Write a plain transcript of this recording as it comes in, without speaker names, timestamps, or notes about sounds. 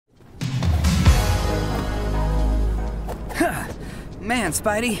Man,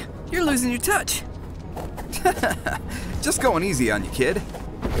 Spidey, you're losing your touch. Just going easy on you, kid.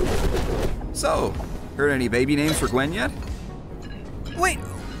 So, heard any baby names for Gwen yet? Wait,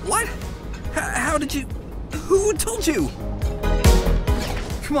 what? How did you... Who told you?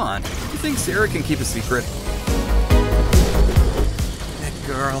 Come on, you think Sarah can keep a secret? That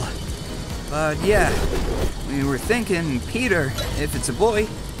girl. Yeah. We were thinking Peter, if it's a boy.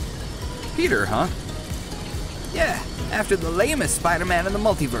 Peter, huh? Yeah, after the lamest Spider-Man in the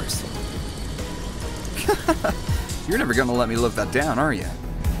multiverse. You're never gonna let me live that down, are you?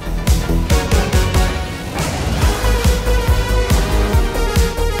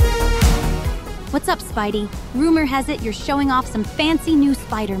 What's up, Spidey? Rumor has it you're showing off some fancy new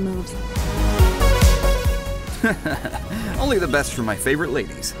spider moves. Only the best for my favorite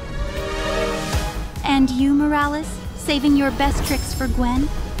ladies. And you, Morales? Saving your best tricks for Gwen?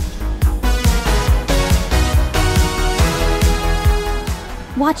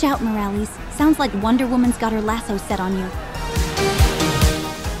 Watch out, Morales. Sounds like Wonder Woman's got her lasso set on you.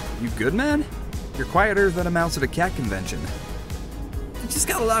 You good, man? You're quieter than a mouse at a cat convention. I just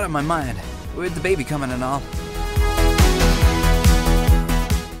got a lot on my mind, with the baby coming and all.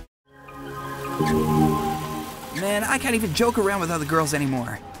 Man, I can't even joke around with other girls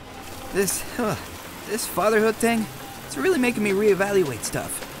anymore. This fatherhood thing, it's really making me reevaluate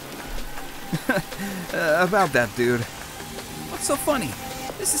stuff. About that, dude. What's so funny?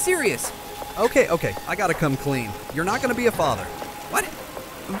 This is serious. Okay, I gotta come clean. You're not gonna be a father. What?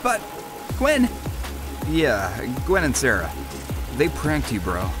 But, Gwen... Yeah, Gwen and Sarah. They pranked you,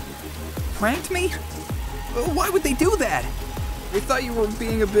 bro. Pranked me? Why would they do that? They thought you were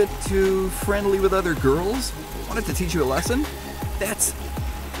being a bit too friendly with other girls? Wanted to teach you a lesson? That's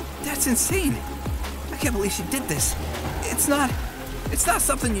insane. I can't believe she did this. It's not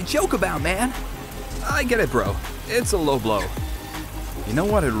something you joke about, man. I get it, bro. It's a low blow. You know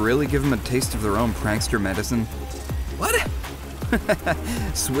what'd really give them a taste of their own prankster medicine? What?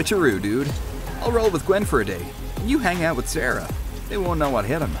 Switcheroo, dude. I'll roll with Gwen for a day. You hang out with Sarah. They won't know what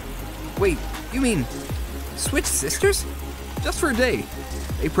hit them. Wait, you mean switch sisters? Just for a day.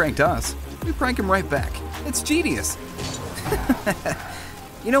 They pranked us. We prank them right back. It's genius.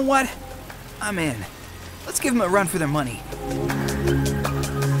 You know what? I'm in. Let's give them a run for their money.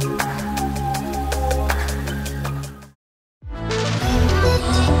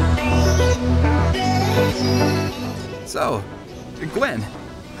 So, Gwen,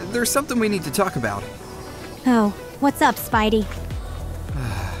 there's something we need to talk about. Oh, what's up, Spidey?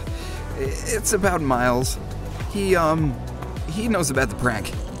 It's about Miles. He knows about the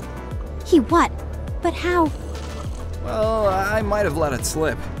prank. He what? But how? Well, I might have let it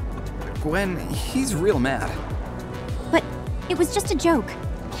slip. But Gwen, he's real mad. But it was just a joke.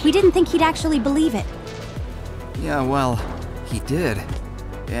 We didn't think he'd actually believe it. Yeah, well, he did.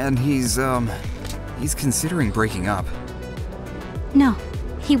 And he's considering breaking up. No,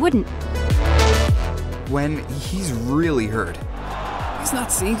 he wouldn't. Gwen, he's really hurt. He's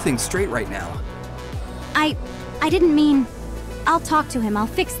not seeing things straight right now. I didn't mean... I'll talk to him. I'll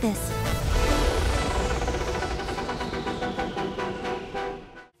fix this.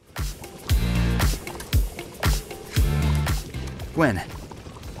 Gwen,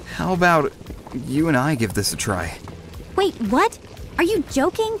 how about you and I give this a try? Wait, what? Are you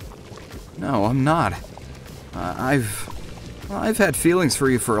joking? No, I'm not. I've had feelings for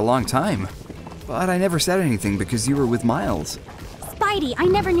you for a long time, but I never said anything because you were with Miles. Spidey, I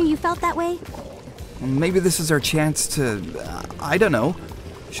never knew you felt that way. Maybe this is our chance to, I don't know,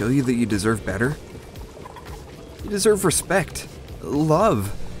 show you that you deserve better. You deserve respect,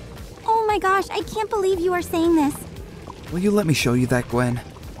 love. Oh my gosh, I can't believe you are saying this. Will you let me show you that, Gwen?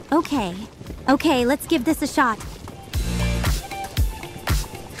 Okay, let's give this a shot.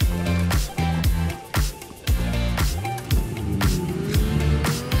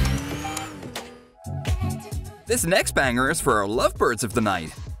 This next banger is for our lovebirds of the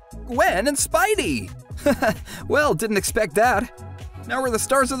night, Gwen and Spidey. Well, didn't expect that. Now we're the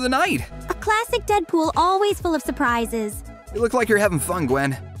stars of the night. A classic Deadpool, always full of surprises. You look like you're having fun,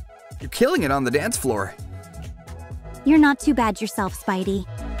 Gwen. You're killing it on the dance floor. You're not too bad yourself, Spidey.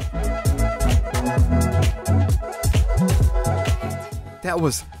 That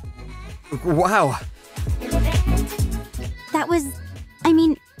was... wow. That was... I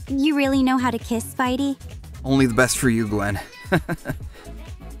mean, you really know how to kiss, Spidey? Only the best for you, Gwen.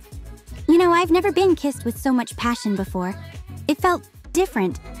 You know, I've never been kissed with so much passion before. It felt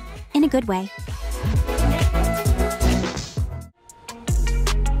different, in a good way.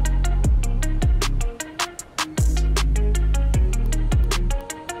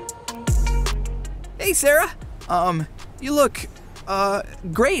 Hey, Sarah. You look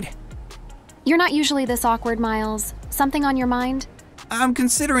Great. You're not usually this awkward, Miles. Something on your mind? I'm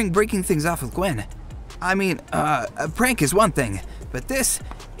considering breaking things off with Gwen. I mean, a prank is one thing, but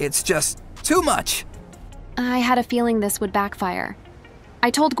it's just too much. I had a feeling this would backfire. I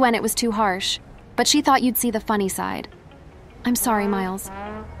told Gwen it was too harsh, but she thought you'd see the funny side. I'm sorry, Miles.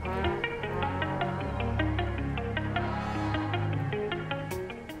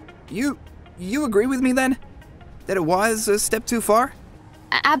 You agree with me then? That it was a step too far?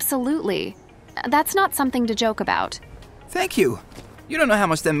 Absolutely. That's not something to joke about. Thank you. You don't know how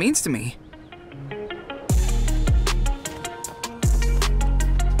much that means to me.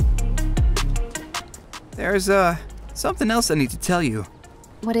 There's, something else I need to tell you.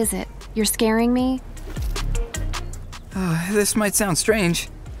 What is it? You're scaring me? This might sound strange,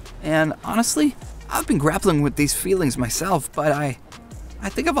 and honestly, I've been grappling with these feelings myself, but I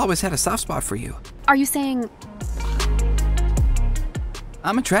think I've always had a soft spot for you. Are you saying...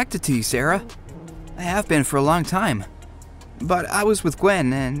 I'm attracted to you, Sarah. I have been for a long time. But I was with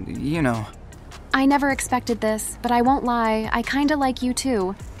Gwen, and, you know... I never expected this, but I won't lie, I kinda like you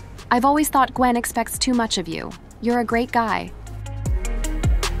too. I've always thought Gwen expects too much of you. You're a great guy.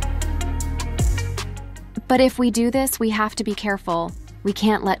 But if we do this, we have to be careful. We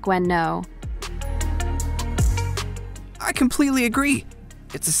can't let Gwen know. I completely agree.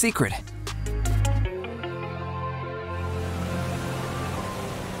 It's a secret.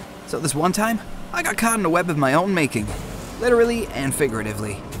 So this one time, I got caught in a web of my own making. Literally and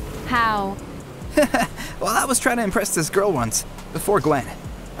figuratively. How? Well, I was trying to impress this girl once, before Gwen.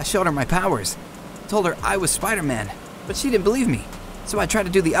 I showed her my powers. Told her I was Spider-Man, but she didn't believe me. So I tried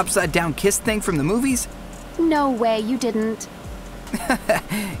to do the upside-down kiss thing from the movies. No way, you didn't.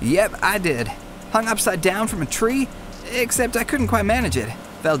 Yep, I did. Hung upside down from a tree, except I couldn't quite manage it.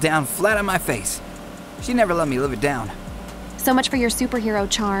 Fell down flat on my face. She never let me live it down. So much for your superhero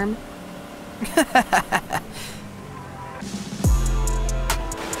charm.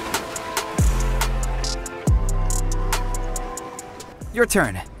 Your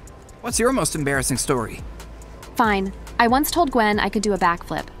turn. What's your most embarrassing story? Fine. I once told Gwen I could do a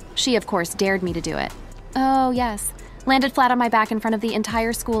backflip. She, of course, dared me to do it. Oh, yes. Landed flat on my back in front of the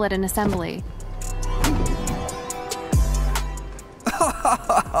entire school at an assembly.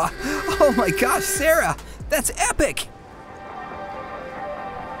 Oh my gosh, Sarah! That's epic!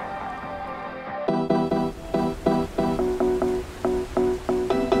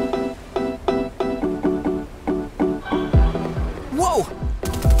 Whoa!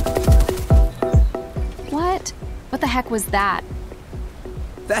 What the heck was that?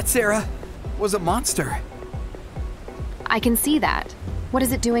 That, Sarah, was a monster. I can see that. What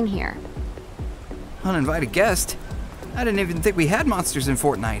is it doing here? Uninvited guest? I didn't even think we had monsters in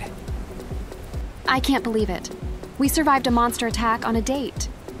Fortnite. I can't believe it. We survived a monster attack on a date.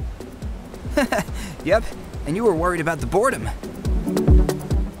 Yep, and you were worried about the boredom.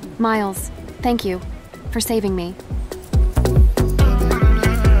 Miles, thank you for saving me.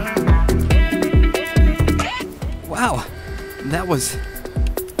 Wow, that was...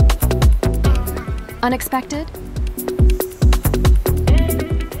 Unexpected?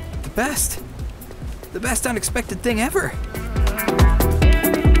 the best. The best unexpected thing ever.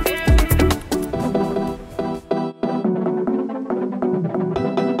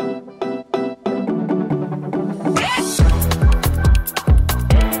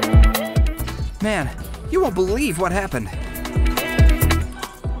 Man, you won't believe what happened.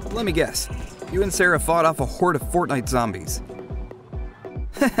 Let me guess. You and Sarah fought off a horde of Fortnite zombies.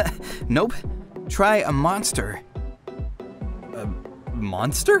 Nope. Try a monster. A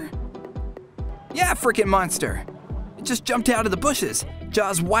monster? Yeah, frickin' monster. It just jumped out of the bushes,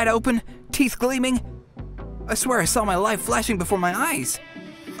 jaws wide open, teeth gleaming. I swear I saw my life flashing before my eyes.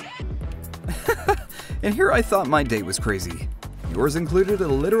 And here I thought my date was crazy. Yours included a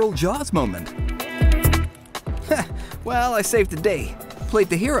literal Jaws moment. Well, I saved the day. Played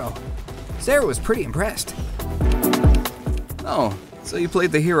the hero. Sarah was pretty impressed. Oh, so you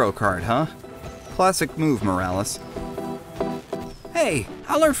played the hero card, huh? Classic move, Morales. Hey,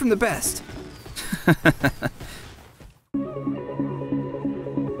 I learned from the best.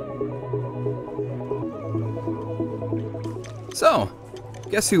 So,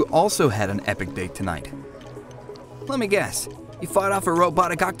 guess who also had an epic date tonight? Let me guess. You fought off a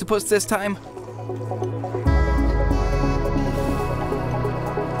robotic octopus this time?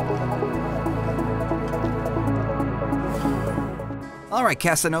 All right,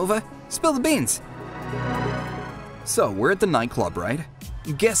 Casanova, spill the beans. So, we're at the nightclub, right?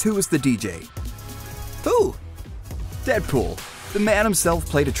 Guess who was the DJ? Who? Deadpool. The man himself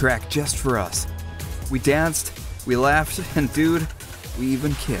played a track just for us. We danced, We laughed, and dude, we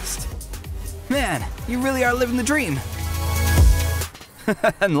even kissed. Man, you really are living the dream.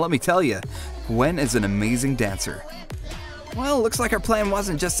 And let me tell you, Gwen is an amazing dancer. Well, looks like our plan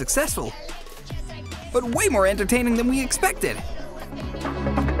wasn't just successful, but way more entertaining than we expected.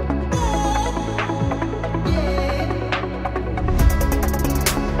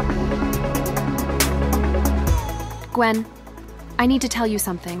 Gwen, I need to tell you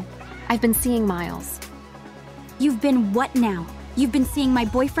something. I've been seeing Miles. You've been what now? You've been seeing my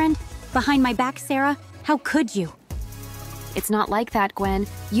boyfriend? Behind my back, Sarah? How could you? It's not like that, Gwen.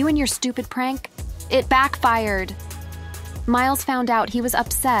 You and your stupid prank, it backfired. Miles found out, he was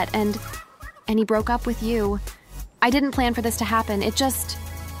upset, and he broke up with you. I didn't plan for this to happen, it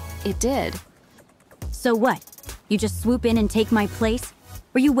did. So what? You just swoop in and take my place?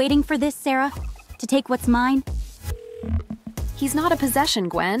 Were you waiting for this, Sarah? To take what's mine? He's not a possession,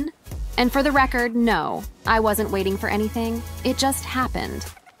 Gwen. And for the record, no, I wasn't waiting for anything. It just happened.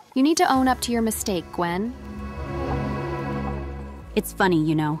 You need to own up to your mistake, Gwen. It's funny,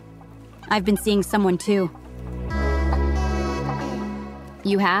 you know. I've been seeing someone too.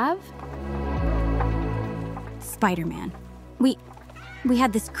 You have? Spider-Man. We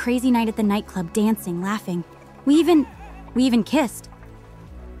had this crazy night at the nightclub, dancing, laughing. We even kissed.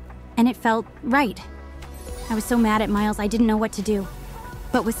 And it felt right. I was so mad at Miles, I didn't know what to do.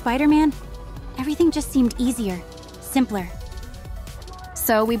 But with Spider-Man, everything just seemed easier, simpler.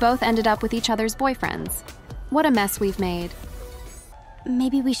 So we both ended up with each other's boyfriends. What a mess we've made.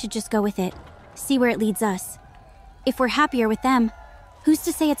 Maybe we should just go with it, see where it leads us. If we're happier with them, who's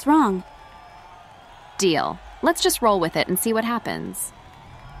to say it's wrong? Deal. Let's just roll with it and see what happens.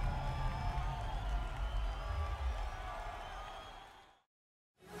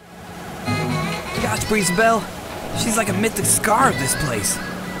 Gosh, Breezabelle, she's like a mythic scar of this place.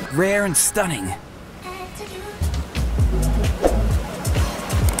 Rare and stunning.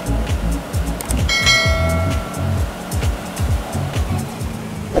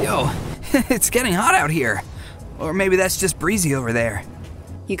 Yo, it's getting hot out here. Or maybe that's just breezy over there.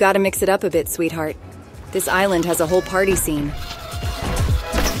 You gotta mix it up a bit, sweetheart. This island has a whole party scene.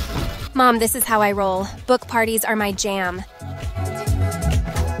 Mom, this is how I roll. Book parties are my jam.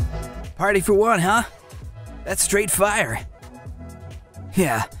 Party for one, huh? That's straight fire.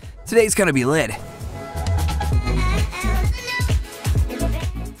 Yeah, today's gonna be lit.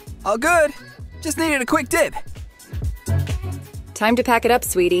 All good. Just needed a quick dip. Time to pack it up,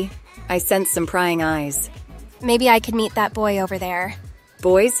 sweetie. I sense some prying eyes. Maybe I could meet that boy over there.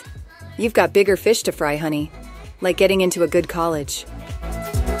 Boys, you've got bigger fish to fry, honey. Like getting into a good college.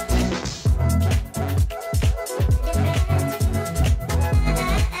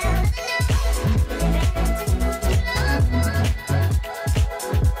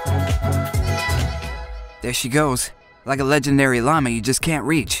 There she goes, like a legendary llama you just can't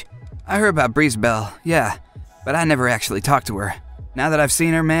reach. I heard about Breezabelle, yeah, but I never actually talked to her. Now that I've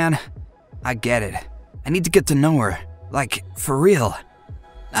seen her, man, I get it. I need to get to know her, like, for real.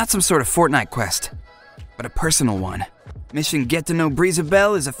 Not some sort of Fortnite quest, but a personal one. Mission Get to Know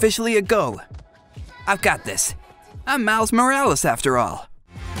Breezabelle is officially a go. I've got this. I'm Miles Morales after all.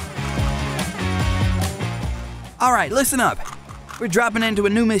 Alright, listen up. We're dropping into a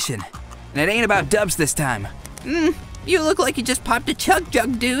new mission. And it ain't about dubs this time. You look like you just popped a chug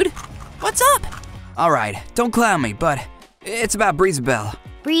jug, dude. What's up? Alright, don't clown me, but it's about Breezabelle.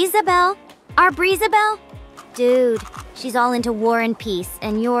 Breezabelle? Our Breezabelle? Dude, she's all into war and peace,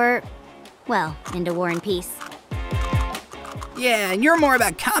 and you're, well, into war and peace. Yeah, and you're more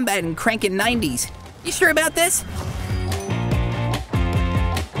about combat and cranking 90s. You sure about this?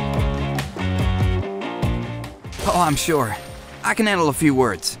 Oh, I'm sure. I can handle a few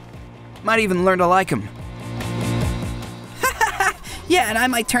words. Might even learn to like him. Yeah, and I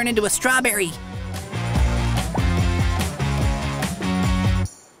might turn into a strawberry.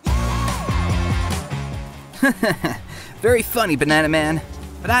 Very funny, Banana Man.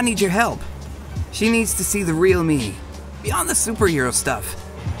 But I need your help. She needs to see the real me, beyond the superhero stuff.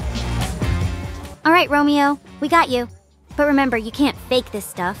 All right, Romeo, we got you. But remember, you can't fake this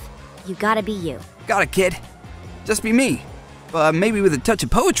stuff. You gotta be you. Got it, kid. Just be me. Maybe with a touch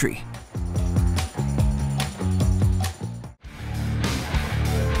of poetry.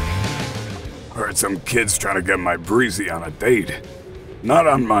 Heard some kids trying to get my Breezy on a date. Not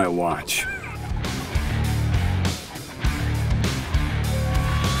on my watch.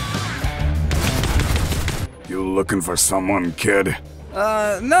 You looking for someone, kid?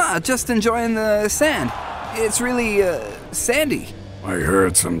 Nah, just enjoying the sand. It's really, sandy. I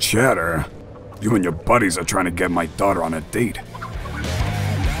heard some chatter. You and your buddies are trying to get my daughter on a date.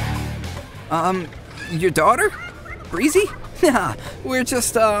 Your daughter? Breezy? Nah, we're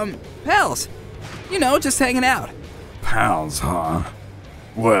just, pals. You know, just hanging out. Pals, huh?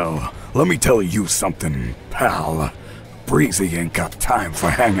 Well, let me tell you something, pal. Breezy ain't got time for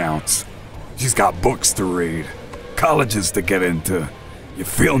hangouts. She's got books to read, colleges to get into. You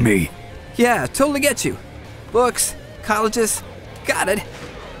feel me? Yeah, totally get you. Books, colleges, got it.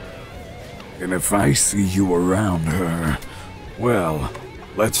 And if I see you around her, well,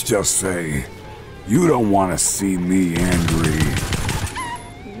 let's just say, you don't want to see me angry.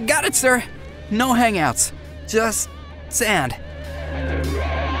 Got it, sir. No hangouts. Just sand.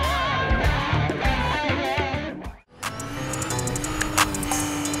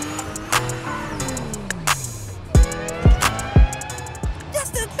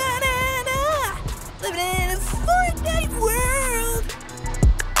 Just a banana living in a Fortnite world.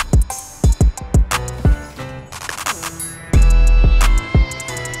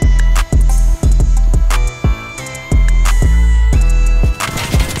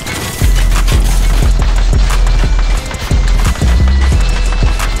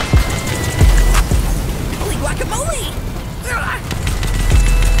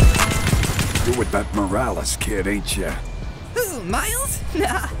 You're with that Morales kid, ain't ya? Who, Miles?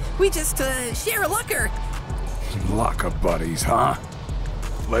 Nah, we just, share a locker. Locker buddies, huh?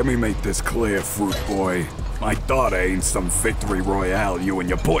 Let me make this clear, fruit boy. My daughter ain't some victory royale you and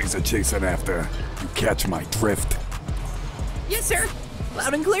your boys are chasing after. You catch my drift? Yes, sir.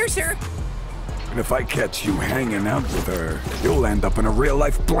 Loud and clear, sir. And if I catch you hanging out with her, you'll end up in a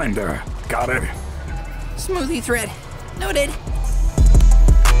real-life blender. Got it? Smoothie thread. Noted.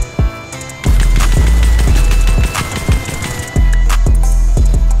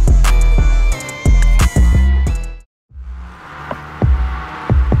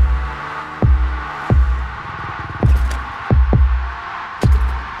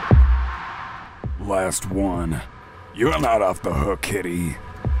 Last one. You're not off the hook, kitty.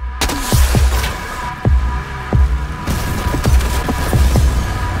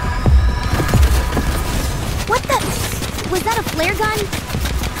 What the? Was that a flare gun?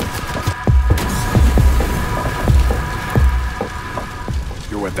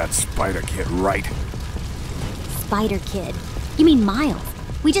 You're with that spider kid, right? Spider Kid. You mean Miles?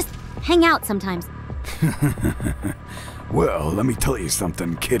 We just hang out sometimes. Well, let me tell you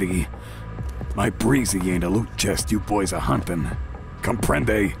something, kitty. My Breezy ain't a loot chest you boys are hunting.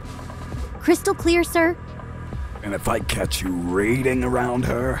 Comprende? Crystal clear, sir. And if I catch you raiding around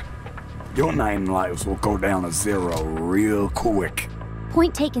her, your 9 lives will go down to 0 real quick.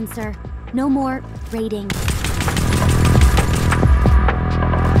 Point taken, sir. No more raiding.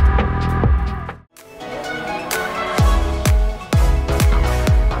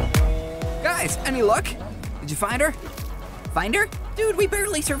 Guys, any luck? Did you find her? Find her? Dude, we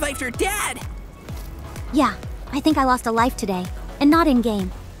barely survived her dad. Yeah, I think I lost a life today. And not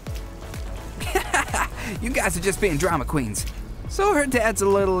in-game. You guys are just being drama queens. So her dad's a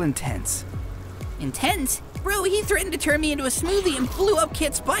little intense. Intense? Bro, he threatened to turn me into a smoothie and blew up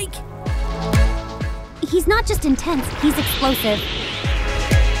Kit's bike. He's not just intense, he's explosive.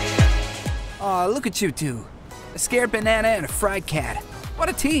 Aw, look at you two. A scared banana and a fried cat. What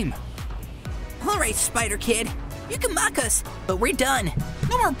a team. All right, Spider Kid. You can mock us, but we're done.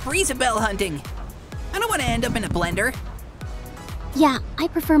 No more Breezabelle hunting. I don't want to end up in a blender. Yeah, I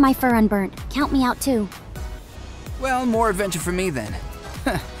prefer my fur unburnt. Count me out too. Well, more adventure for me then.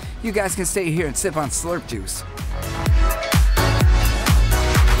 You guys can stay here and sip on slurp juice.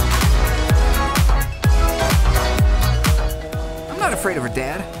 I'm not afraid of her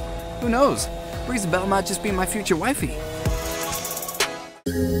dad. Who knows? Breezabelle might just be my future wifey.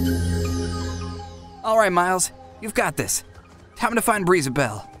 All right, Miles, you've got this. Time to find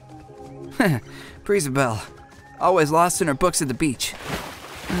Breezabelle. Breezabelle, always lost in her books at the beach.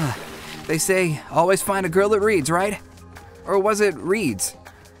 They say, always find a girl that reads, right? Or was it reads?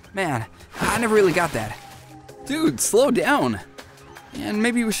 Man, I never really got that. Dude, slow down. And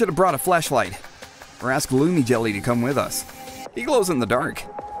maybe we should have brought a flashlight. Or ask Loomy Jelly to come with us. He glows in the dark.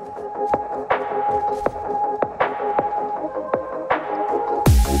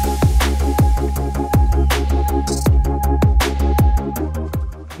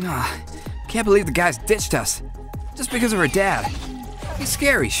 Can't believe the guys ditched us. Just because of her dad. He's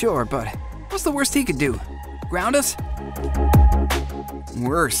scary, sure, but what's the worst he could do? Ground us?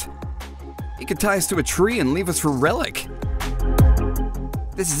 Worse. He could tie us to a tree and leave us for Relic.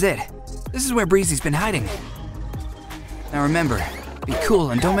 This is it. This is where Breezy's been hiding. Now remember, be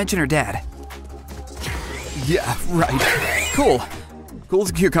cool and don't mention her dad. Yeah, right. Cool. Cool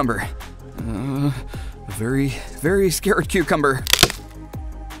as a cucumber. A very, very scared cucumber.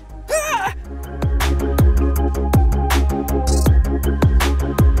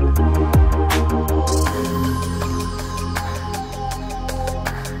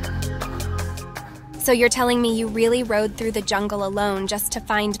 So you're telling me you really rode through the jungle alone just to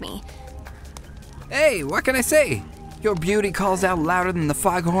find me? Hey, what can I say? Your beauty calls out louder than the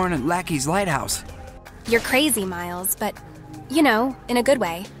foghorn at Lackey's lighthouse. You're crazy, Miles, but, you know, in a good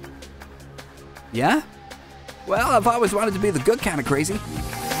way. Yeah? Well, I've always wanted to be the good kind of crazy.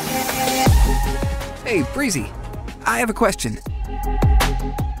 Hey, Breezy, I have a question.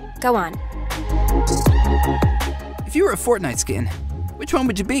 Go on. If you were a Fortnite skin, which one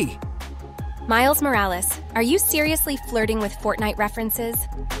would you be? Miles Morales, are you seriously flirting with Fortnite references?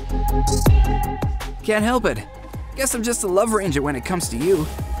 Can't help it. Guess I'm just a love ranger when it comes to you.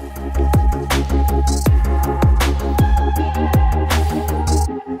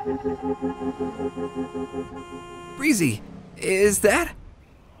 Breezy, is that?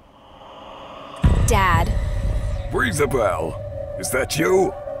 Dad. Breezabelle, is that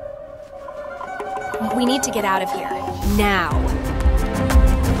you? We need to get out of here. Now.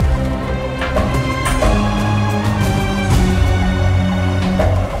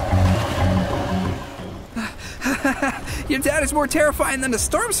 Your dad is more terrifying than the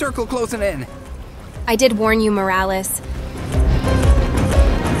storm circle closing in. I did warn you, Morales.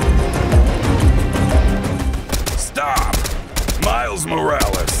 Stop! Miles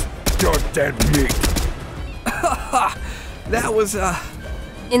Morales, you're dead meat. That was,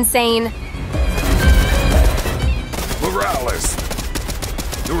 Insane. Morales,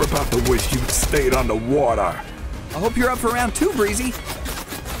 you're about to wish you'd stayed underwater. I hope you're up for round 2, Breezy.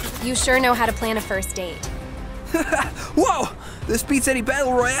 You sure know how to plan a first date. Whoa! This beats any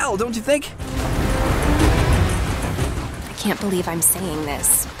battle royale, don't you think? I can't believe I'm saying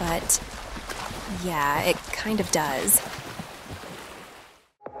this, but yeah, it kind of does.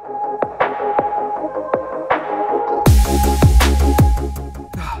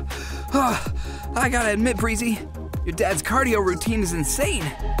 I gotta admit, Breezy, your dad's cardio routine is insane.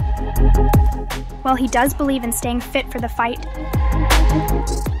 Well, he does believe in staying fit for the fight.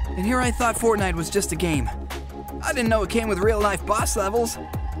 And here I thought Fortnite was just a game. I didn't know it came with real-life boss levels.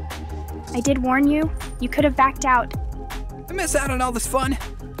 I did warn you. You could have backed out. I miss out on all this fun?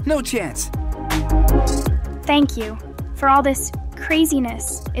 No chance. Thank you for all this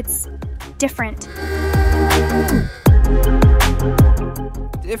craziness. It's different.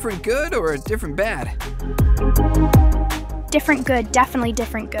 Different good or different bad? Different good, definitely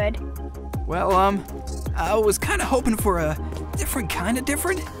different good. Well, I was kind of hoping for a different kind of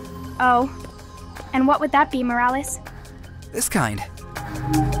different. Oh, and what would that be, Morales? This kind.